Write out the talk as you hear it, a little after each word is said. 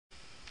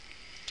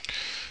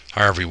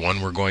Hi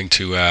everyone, we're going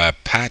to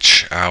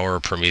patch our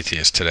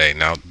Prometheus today.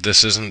 Now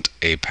this isn't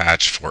a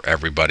patch for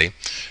everybody.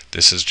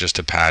 This is just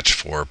a patch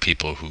for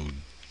people who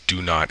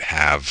do not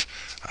have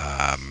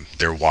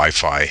their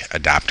Wi-Fi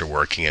adapter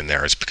working in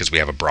there. It's because we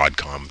have a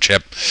Broadcom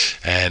chip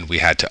and we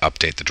had to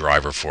update the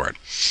driver for it.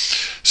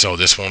 So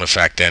this won't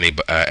affect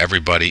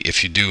everybody.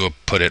 If you do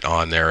put it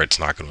on there, it's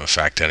not going to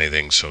affect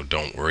anything, so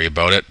don't worry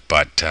about it.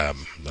 But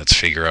let's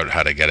figure out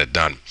how to get it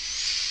done.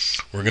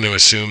 We're going to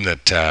assume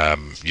that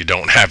you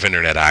don't have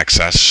internet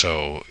access,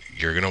 so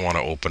you're going to want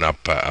to open up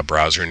a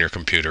browser in your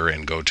computer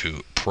and go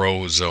to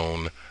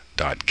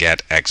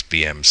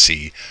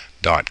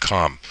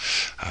prozone.getxbmc.com.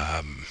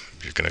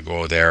 You're going to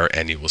go there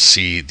and you will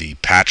see the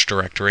patch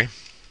directory,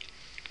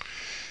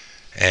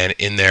 and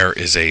in there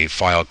is a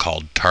file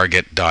called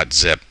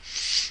target.zip,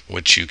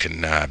 which you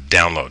can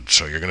download.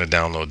 So you're going to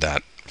download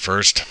that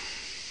first.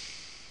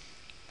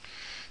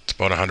 It's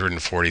about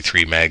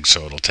 143 megs,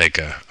 so it'll take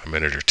a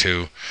minute or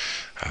two.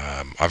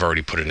 I've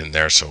already put it in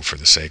there, so for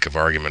the sake of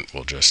argument,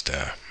 we'll just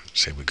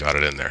say we got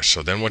it in there.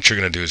 So then what you're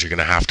going to do is you're going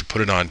to have to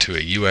put it onto a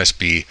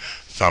USB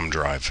thumb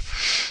drive.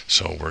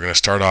 So we're going to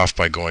start off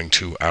by going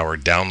to our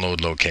download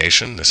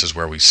location. This is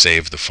where we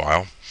save the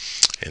file.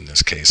 In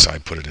this case, I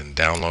put it in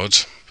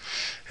downloads,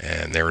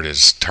 and there it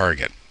is,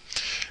 target.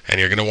 And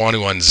you're going to want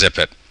to unzip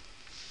it.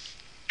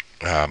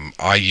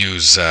 I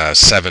use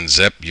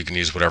 7-zip. You can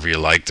use whatever you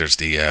like. There's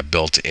the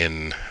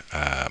built-in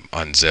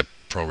unzip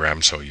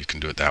program, so you can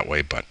do it that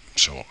way, but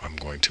so I'm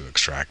going to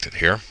extract it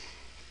here.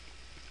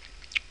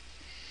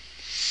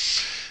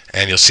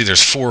 And you'll see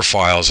there's 4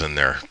 files in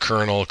there: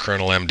 kernel,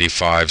 kernel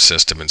MD5,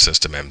 system, and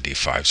system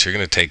MD5. So you're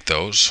going to take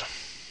those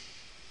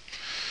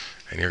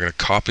and you're going to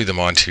copy them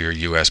onto your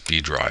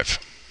USB drive.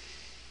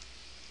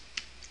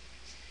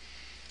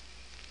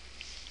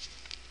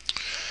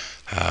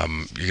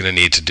 You're going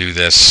to need to do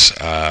this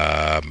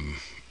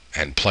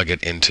and plug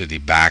it into the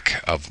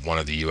back of one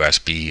of the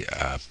USB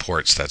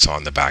ports that's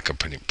on the back of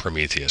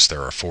Prometheus.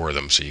 There are 4 of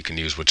them, so you can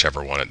use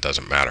whichever one, it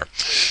doesn't matter.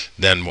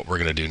 Then what we're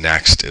going to do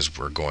next is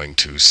we're going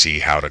to see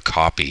how to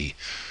copy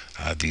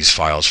these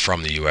files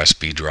from the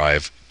USB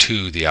drive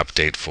to the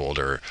update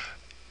folder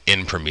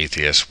in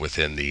Prometheus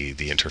within the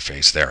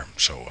interface there.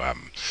 So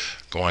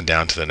go on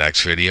down to the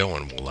next video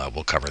and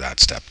we'll cover that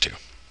step too.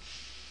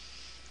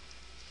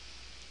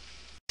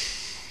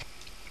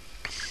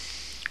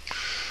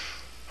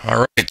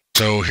 Alright,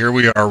 so here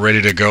we are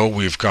ready to go.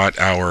 We've got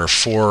our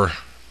 4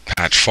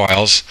 patch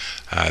files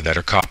that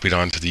are copied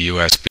onto the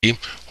USB.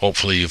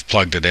 Hopefully you've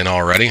plugged it in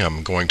already.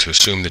 I'm going to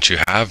assume that you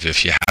have.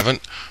 If you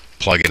haven't,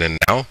 plug it in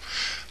now.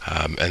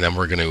 And then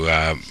we're going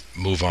to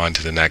move on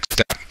to the next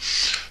step.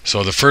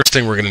 So the first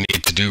thing we're going to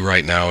need to do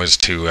right now is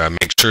to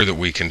make sure that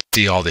we can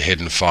see all the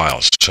hidden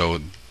files. So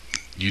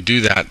you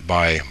do that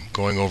by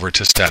going over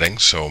to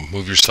settings. So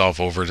move yourself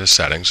over to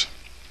settings.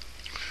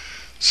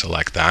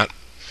 Select that.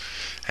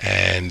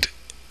 And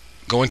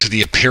go into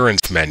the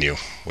appearance menu,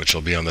 which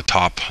will be on the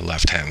top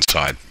left hand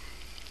side.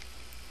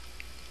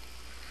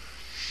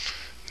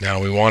 Now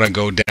we want to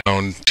go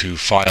down to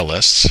file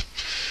lists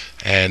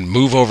and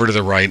move over to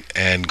the right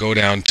and go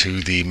down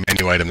to the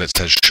menu item that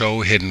says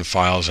show hidden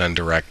files and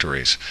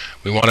directories.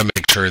 We want to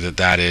make sure that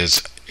that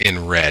is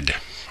in red.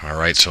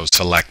 Alright, so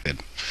selected.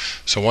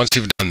 So once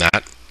you've done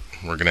that,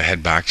 we're going to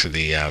head back to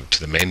the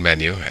main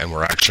menu, and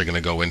we're actually going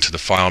to go into the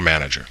file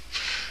manager.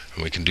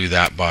 And we can do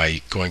that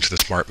by going to the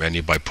Smart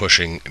menu by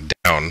pushing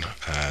down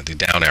the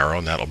down arrow,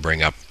 and that'll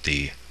bring up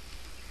the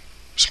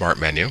Smart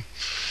menu.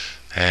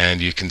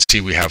 And you can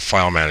see we have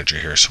File Manager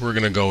here. So we're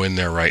going to go in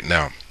there right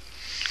now.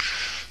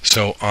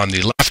 So on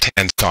the left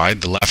hand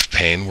side, the left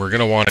pane, we're going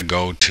to want to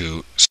go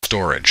to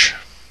Storage.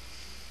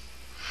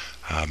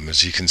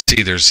 As you can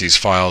see, there's these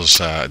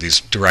files,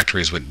 these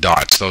directories with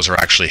dots. Those are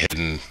actually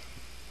hidden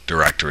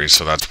directories,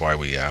 so that's why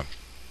we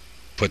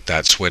put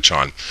that switch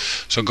on.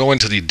 So go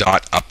into the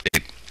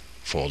 .update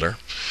folder,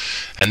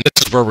 and this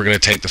is where we're going to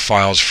take the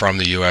files from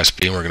the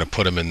USB and we're going to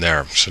put them in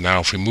there. So now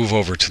if we move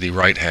over to the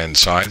right hand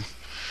side,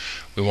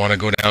 we want to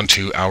go down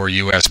to our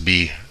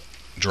USB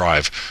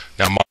drive.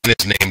 Now mine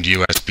is named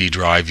USB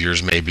drive,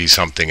 yours may be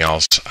something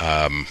else,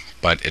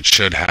 but it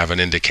should have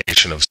an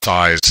indication of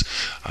size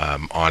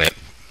on it,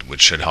 which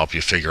should help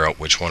you figure out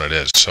which one it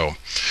is. So I'm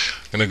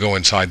going to go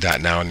inside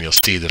that now, and you'll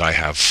see that I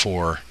have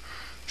 4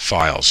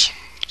 files.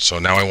 So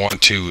now I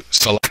want to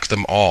select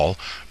them all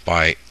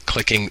by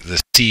clicking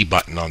the C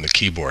button on the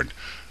keyboard.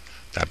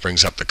 That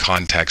brings up the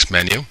context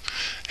menu,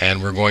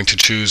 and we're going to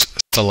choose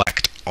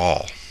Select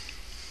All.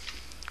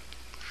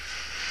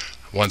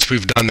 Once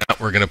we've done that,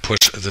 we're going to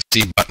push the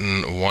C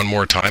button one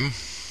more time,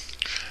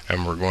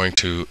 and we're going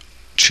to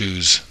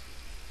choose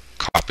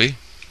Copy,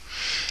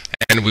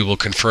 and we will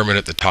confirm it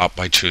at the top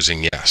by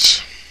choosing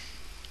Yes.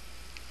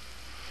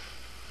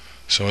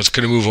 So it's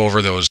going to move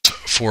over those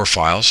 4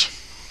 files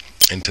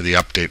into the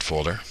update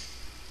folder,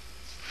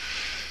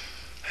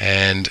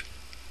 and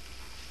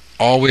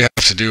all we have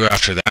to do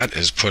after that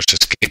is push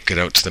escape, get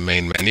out to the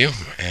main menu,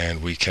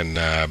 and we can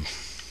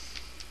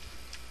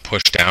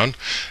push down,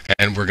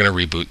 and we're going to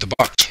reboot the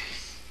box.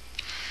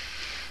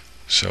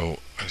 So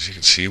As you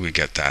can see, we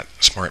get that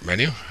smart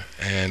menu,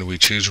 and we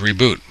choose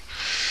reboot.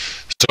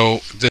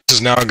 So this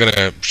is now going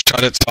to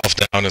shut itself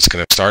down. It's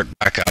going to start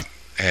back up,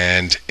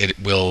 and it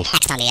will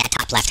Next on the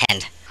top left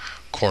hand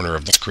corner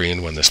of the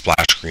screen when the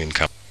splash screen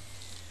comes.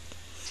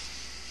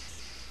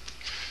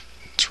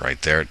 It's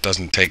right there. It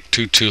doesn't take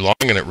too long,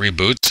 and it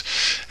reboots.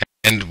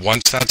 And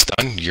once that's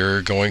done,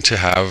 you're going to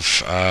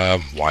have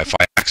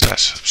Wi-Fi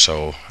access.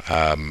 So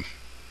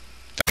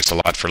thanks a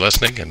lot for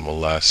listening, and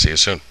we'll see you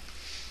soon.